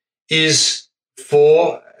chastening is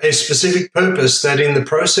for a specific purpose, that in the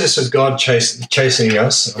process of God chastening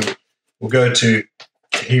us, we'll go to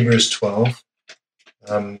Hebrews 12,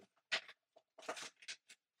 that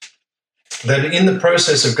in the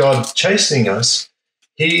process of God chastening us,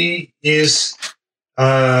 he is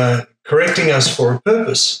correcting us for a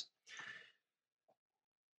purpose.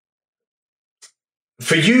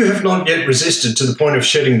 For you have not yet resisted to the point of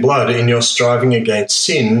shedding blood in your striving against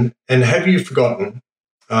sin, and have you forgotten,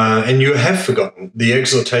 the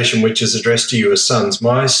exhortation which is addressed to you as sons.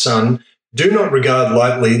 My son, do not regard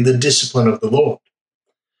lightly the discipline of the Lord,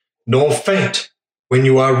 nor faint when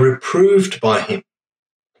you are reproved by him.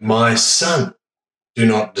 My son, do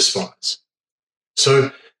not despise.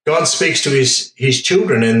 So God speaks to his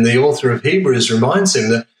children, and the author of Hebrews reminds them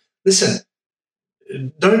that, listen,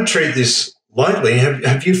 don't treat this lightly.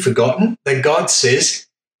 Have you forgotten that God says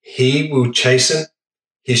he will chasten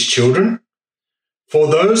his children? For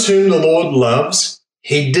those whom the Lord loves,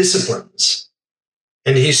 he disciplines,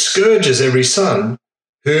 and he scourges every son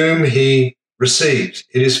whom he receives.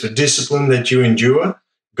 It is for discipline that you endure.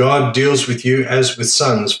 God deals with you as with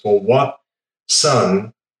sons, for what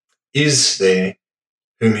son is there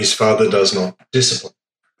whom his father does not discipline?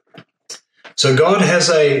 So God has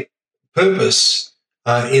a purpose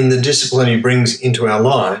in the discipline he brings into our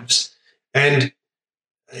lives, and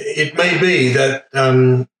it may be that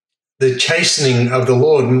the chastening of the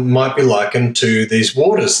Lord might be likened to these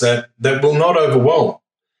waters that will not overwhelm.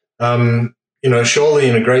 Surely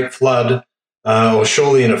in a great flood, or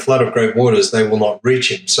surely in a flood of great waters, they will not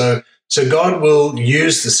reach him. So God will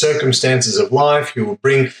use the circumstances of life. He will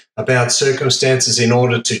bring about circumstances in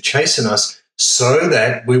order to chasten us so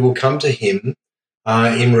that we will come to him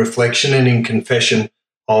in reflection and in confession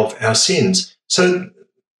of our sins. So,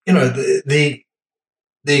 the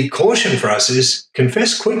caution for us is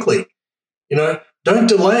confess quickly. Don't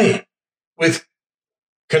delay with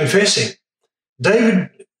confessing. David,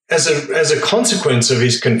 as a consequence of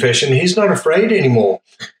his confession, he's not afraid anymore.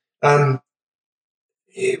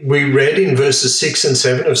 We read in verses 6 and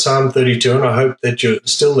 7 of Psalm 32, and I hope that you're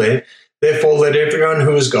still there. Therefore, let everyone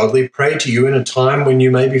who is godly pray to you in a time when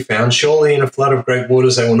you may be found. Surely in a flood of great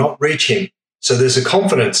waters they will not reach him. So there's a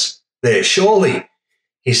confidence there. Surely,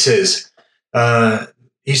 he says,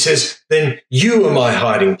 then you are my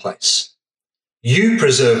hiding place. You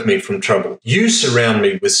preserve me from trouble. You surround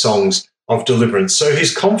me with songs of deliverance. So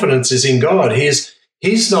his confidence is in God. David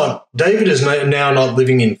is now not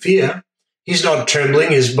living in fear. He's not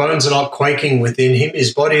trembling. His bones are not quaking within him.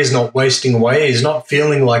 His body is not wasting away. He's not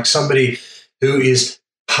feeling like somebody who is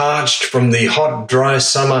parched from the hot, dry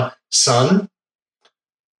summer sun.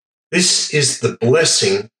 This is the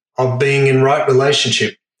blessing of being in right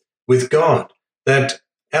relationship with God, that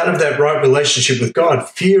out of that right relationship with God,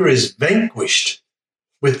 fear is vanquished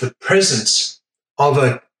with the presence of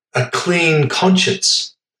a a clean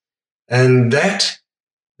conscience. And that's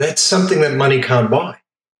something that money can't buy.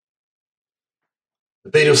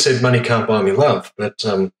 The Beatles said money can't buy me love, but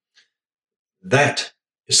that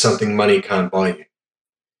is something money can't buy you.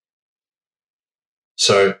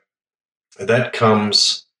 So that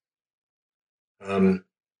comes out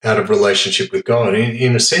of relationship with God.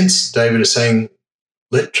 In a sense, David is saying,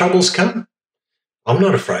 let troubles come. I'm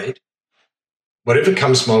not afraid. Whatever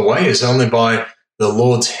comes my way is only by the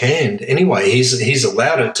Lord's hand anyway. He's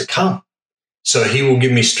allowed it to come. So he will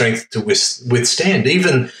give me strength to withstand.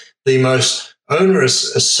 Even the most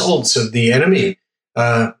onerous assaults of the enemy,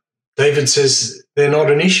 David says they're not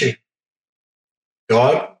an issue.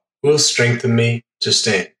 God will strengthen me to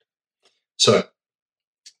stand. So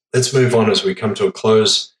let's move on as we come to a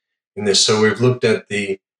close in this. So we've looked at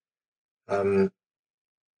the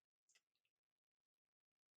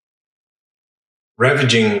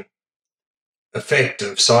ravaging effect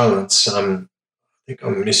of silence. I think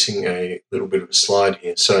I'm missing a little bit of a slide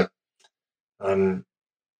here. So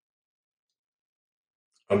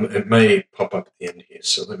it may pop up at the end here.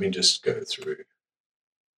 So let me just go through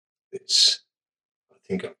this. I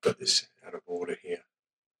think I've got this out of order here.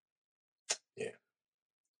 Yeah.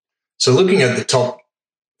 So looking at the top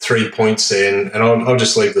 3 points there, and I'll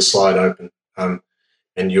just leave the slide open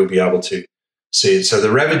and you'll be able to see it. So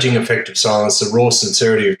the ravaging effect of silence, the raw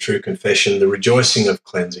sincerity of true confession, the rejoicing of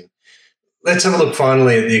cleansing. Let's have a look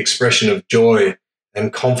finally at the expression of joy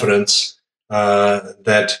and confidence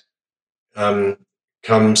that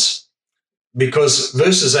comes, because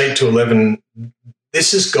verses 8 to 11,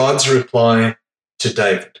 this is God's reply to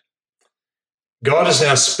David. God is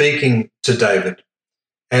now speaking to David,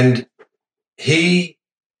 and he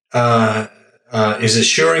is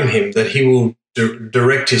assuring him that he will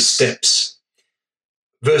direct his steps.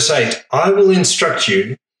 Verse 8, I will instruct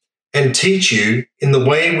you and teach you in the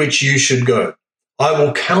way which you should go. I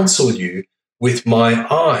will counsel you with my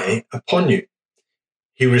eye upon you.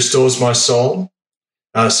 He restores my soul.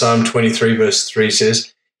 Psalm 23 verse 3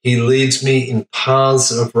 says, he leads me in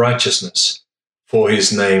paths of righteousness for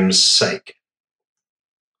his name's sake.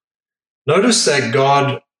 Notice that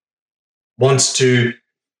God wants to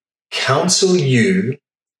counsel you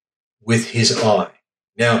with his eye.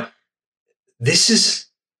 Now, this is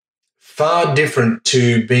far different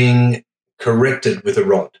to being corrected with a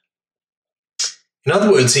rod. In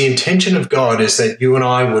other words, the intention of God is that you and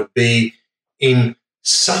I would be in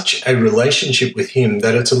such a relationship with him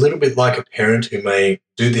that it's a little bit like a parent who may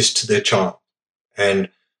do this to their child, and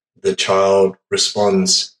the child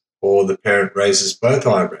responds, or the parent raises both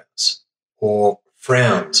eyebrows or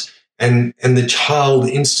frowns, and the child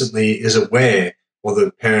instantly is aware, or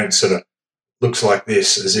the parent sort of looks like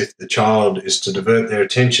this, as if the child is to divert their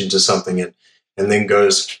attention to something and then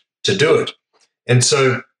goes to do it. And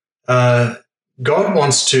so God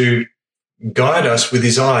wants to guide us with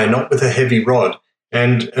his eye, not with a heavy rod.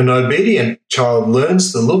 And an obedient child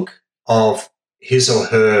learns the look of his or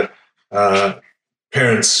her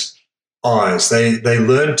parents' eyes. They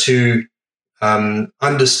learn to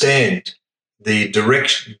understand the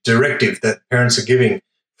directive that parents are giving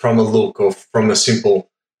from a look or from a simple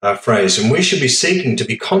phrase. And we should be seeking to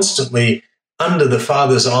be constantly under the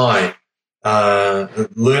Father's eye,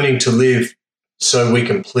 learning to live so we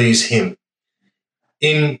can please him.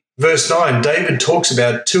 In verse 9, David talks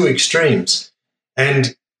about two extremes.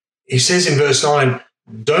 And he says in verse 9,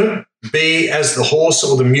 don't be as the horse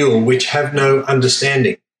or the mule, which have no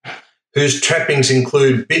understanding, whose trappings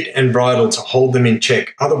include bit and bridle to hold them in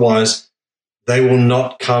check. Otherwise, they will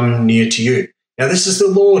not come near to you. Now, this is the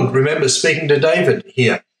Lord, remember, speaking to David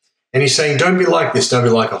here. And he's saying, don't be like this. Don't be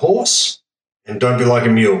like a horse and don't be like a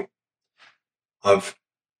mule. I've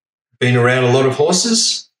been around a lot of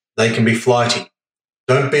horses. They can be flighty.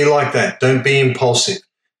 Don't be like that. Don't be impulsive.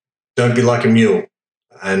 Don't be like a mule.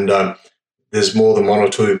 And there's more than one or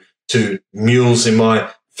two mules in my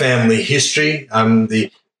family history. The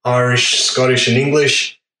Irish, Scottish, and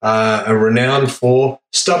English are renowned for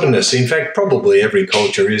stubbornness. In fact, probably every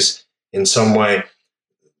culture is in some way.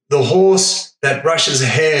 The horse that rushes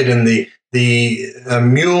ahead and the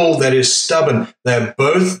mule that is stubborn, they're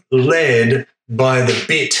both led by the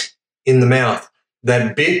bit in the mouth.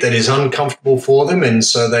 That bit that is uncomfortable for them, and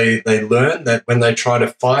so they learn that when they try to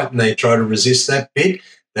fight and they try to resist that bit,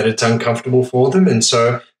 that it's uncomfortable for them, and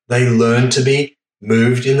so they learn to be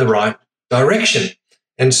moved in the right direction.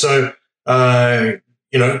 And so,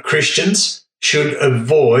 Christians should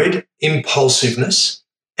avoid impulsiveness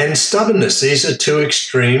and stubbornness. These are two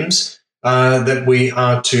extremes that we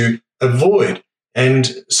are to avoid.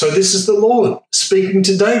 And so this is the Lord speaking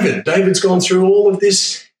to David. David's gone through all of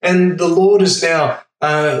this, and the Lord is now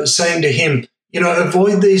saying to him,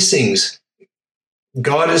 avoid these things.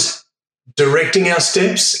 God is directing our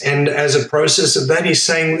steps, and as a process of that, he's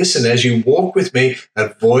saying, listen, as you walk with me,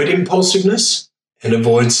 avoid impulsiveness and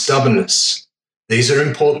avoid stubbornness. These are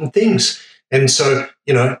important things. And so,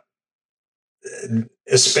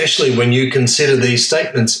 especially when you consider these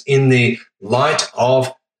statements in the light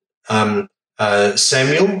of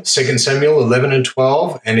Samuel, 2 Samuel 11 and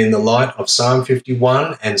 12, and in the light of Psalm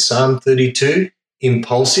 51 and Psalm 32,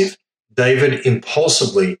 impulsive. David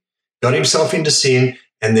impulsively got himself into sin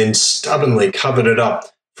and then stubbornly covered it up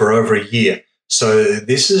for over a year. So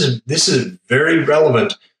this is very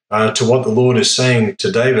relevant to what the Lord is saying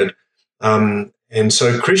to David. And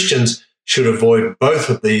so Christians should avoid both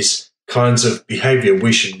of these kinds of behavior.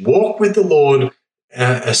 We should walk with the Lord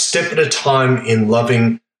a step at a time in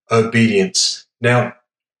loving obedience. Now,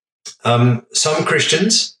 some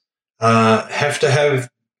Christians have to have,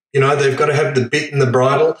 they've got to have the bit and the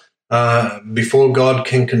bridle before God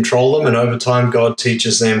can control them. And over time, God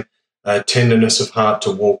teaches them tenderness of heart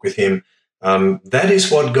to walk with him. That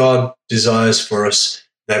is what God desires for us,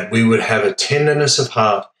 that we would have a tenderness of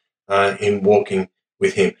heart in walking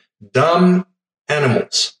with him. Dumb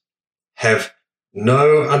animals have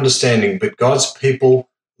no understanding, but God's people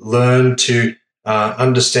learn to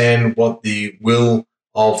understand what the will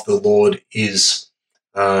of the Lord is.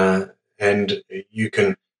 And you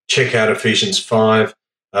can check out Ephesians 5,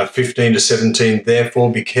 15 to 17.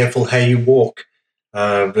 Therefore, be careful how you walk.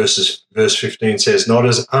 Verse 15 says, not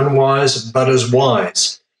as unwise, but as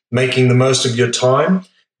wise, making the most of your time,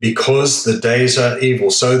 because the days are evil.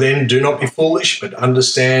 So then, do not be foolish, but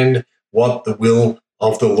understand what the will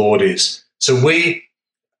of the Lord is. So we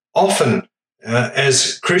often,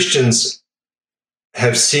 as Christians,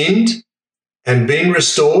 have sinned and been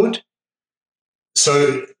restored.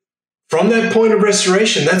 So from that point of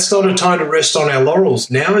restoration, that's not a time to rest on our laurels.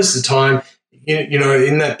 Now is the time,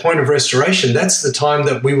 in that point of restoration, that's the time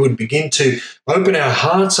that we would begin to open our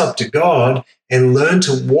hearts up to God and learn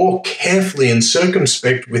to walk carefully and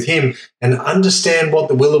circumspect with him and understand what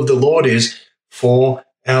the will of the Lord is for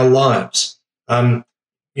our lives.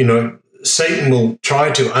 Satan will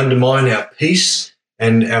try to undermine our peace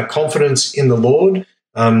and our confidence in the Lord.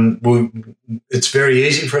 It's very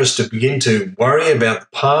easy for us to begin to worry about the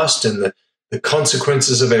past and the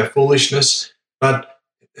consequences of our foolishness. But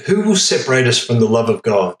who will separate us from the love of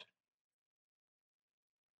God?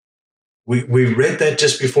 We read that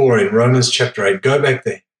just before in Romans chapter 8. Go back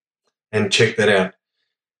there and check that out,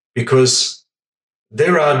 because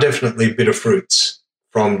there are definitely bitter fruits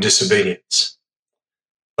from disobedience.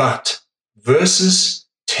 But verses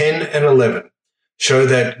 10 and 11 show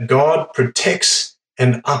that God protects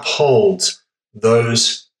and upholds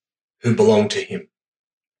those who belong to him.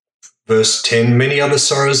 Verse 10, many are the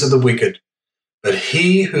sorrows of the wicked, but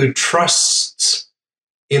he who trusts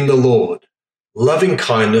in the Lord, loving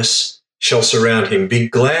kindness shall surround him. Be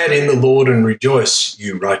glad in the Lord and rejoice,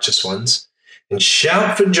 you righteous ones, and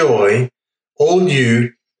shout for joy, all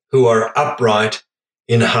you who are upright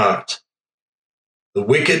in heart. The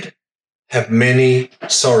wicked have many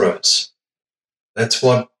sorrows. That's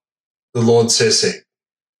what the Lord says there.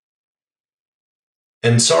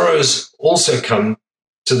 And sorrows also come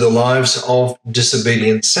to the lives of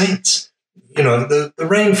disobedient saints. The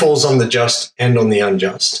rain falls on the just and on the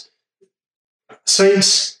unjust.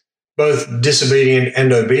 Saints, both disobedient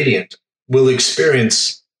and obedient, will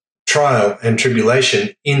experience trial and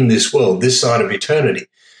tribulation in this world, this side of eternity.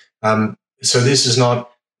 So this is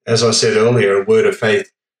not, as I said earlier, a word of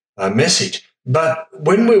faith message. But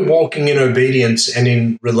when we're walking in obedience and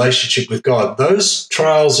in relationship with God, those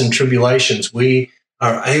trials and tribulations we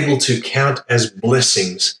are able to count as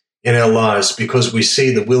blessings in our lives because we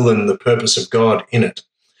see the will and the purpose of God in it.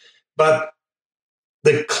 But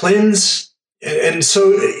the cleanse, and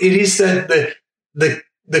so it is that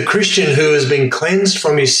the Christian who has been cleansed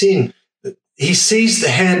from his sin, he sees the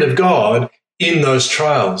hand of God in those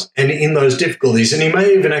trials and in those difficulties. And he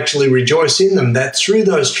may even actually rejoice in them, that through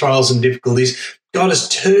those trials and difficulties, God has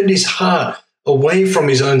turned his heart away from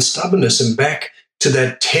his own stubbornness and back to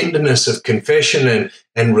that tenderness of confession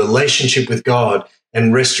and relationship with God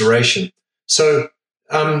and restoration. So,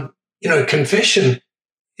 confession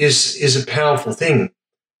is a powerful thing.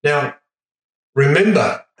 Now,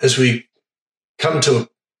 remember, as we come to a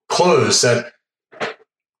close, that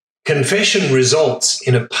confession results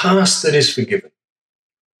in a past that is forgiven,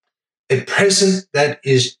 a present that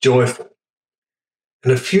is joyful,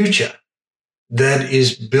 and a future that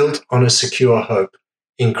is built on a secure hope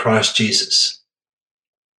in Christ Jesus.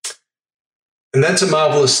 And that's a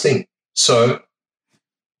marvelous thing. So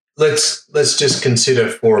let's just consider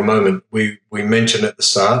for a moment. We mentioned at the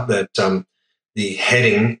start that the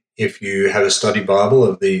heading, if you have a study Bible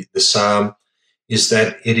of the psalm, is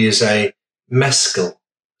that it is a maskil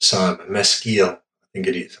psalm, a maskil. I think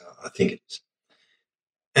it is.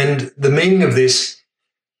 And the meaning of this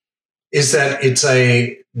is that it's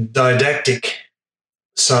a didactic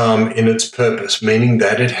psalm in its purpose, meaning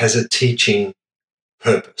that it has a teaching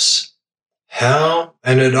purpose.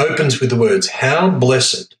 And it opens with the words, how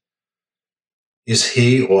blessed is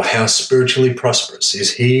he, or how spiritually prosperous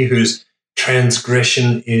is he whose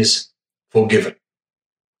transgression is forgiven,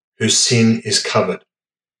 whose sin is covered.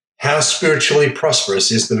 How spiritually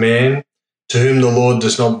prosperous is the man to whom the Lord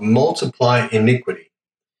does not multiply iniquity,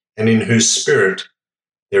 and in whose spirit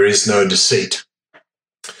there is no deceit.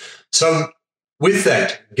 So with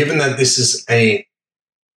that, given that this is a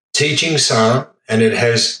teaching psalm and it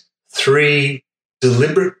has 3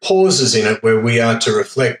 deliberate pauses in it where we are to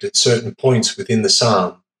reflect at certain points within the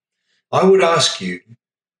psalm, I would ask you,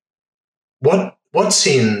 what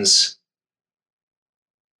sins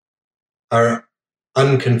are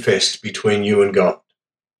unconfessed between you and God?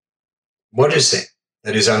 What is there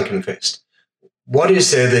that is unconfessed? What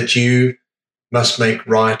is there that you must make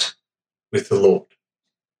right with the Lord?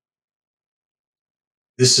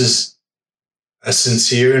 This is a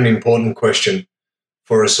sincere and important question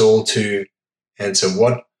for us all to answer.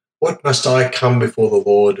 What must I come before the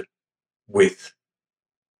Lord with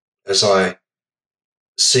as I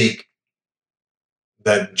seek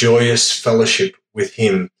that joyous fellowship with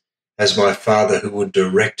him as my Father, who would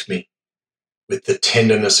direct me with the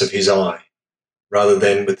tenderness of his eye rather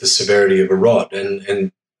than with the severity of a rod?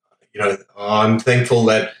 And I'm thankful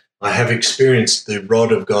that I have experienced the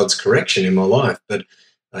rod of God's correction in my life, but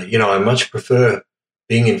I much prefer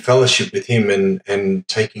being in fellowship with him and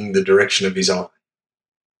taking the direction of his eye.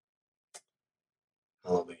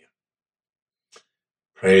 Hallelujah.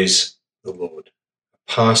 Praise the Lord. A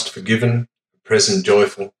past forgiven, a present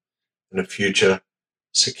joyful, and a future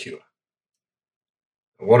secure.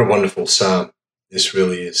 What a wonderful psalm this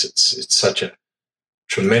really is. It's such a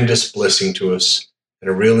tremendous blessing to us and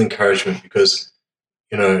a real encouragement, because,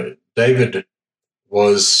 David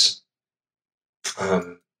was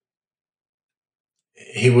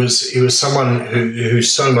he was someone who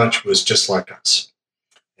so much was just like us,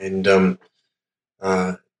 and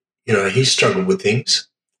he struggled with things.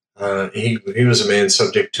 He was a man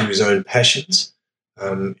subject to his own passions,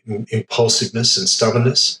 impulsiveness and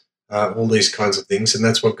stubbornness, all these kinds of things, and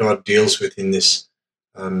that's what God deals with in this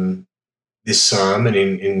psalm and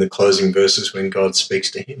in the closing verses when God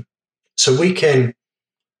speaks to him. So we can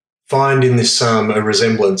find in this psalm a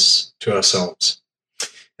resemblance to ourselves.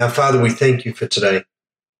 Now, Father, we thank you for today.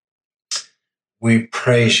 We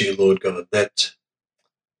praise you, Lord God, that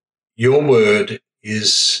your word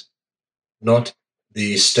is not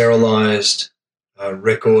the sterilized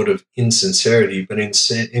record of insincerity, but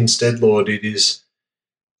instead, Lord, it is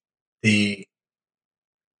the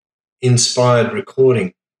inspired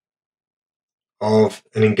recording of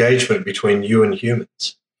an engagement between you and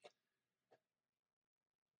humans.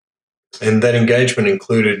 And that engagement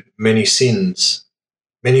included many sins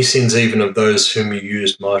even of those whom you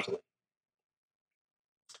used mightily.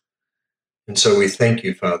 And so we thank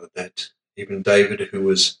you, Father, that even David, who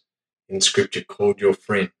was in Scripture called your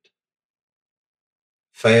friend,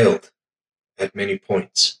 failed at many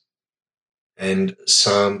points. And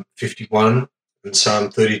Psalm 51 and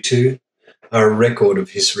Psalm 32 are a record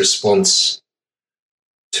of his response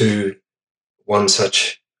to one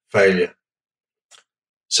such failure.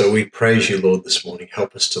 So we praise you, Lord, this morning.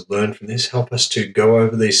 Help us to learn from this. Help us to go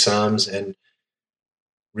over these Psalms and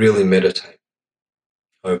really meditate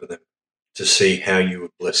over them to see how you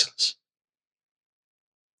would bless us.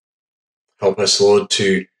 Help us, Lord,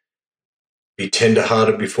 to be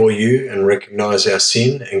tender-hearted before you and recognize our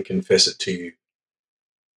sin and confess it to you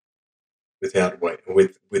without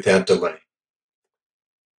delay.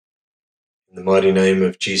 In the mighty name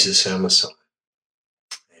of Jesus, our Messiah.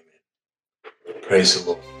 Amen. Praise the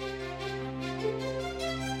Lord.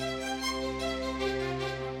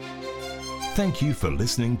 Thank you for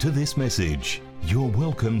listening to this message. You're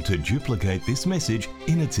welcome to duplicate this message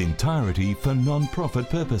in its entirety for non-profit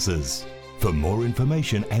purposes. For more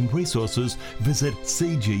information and resources, visit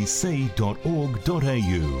cgc.org.au.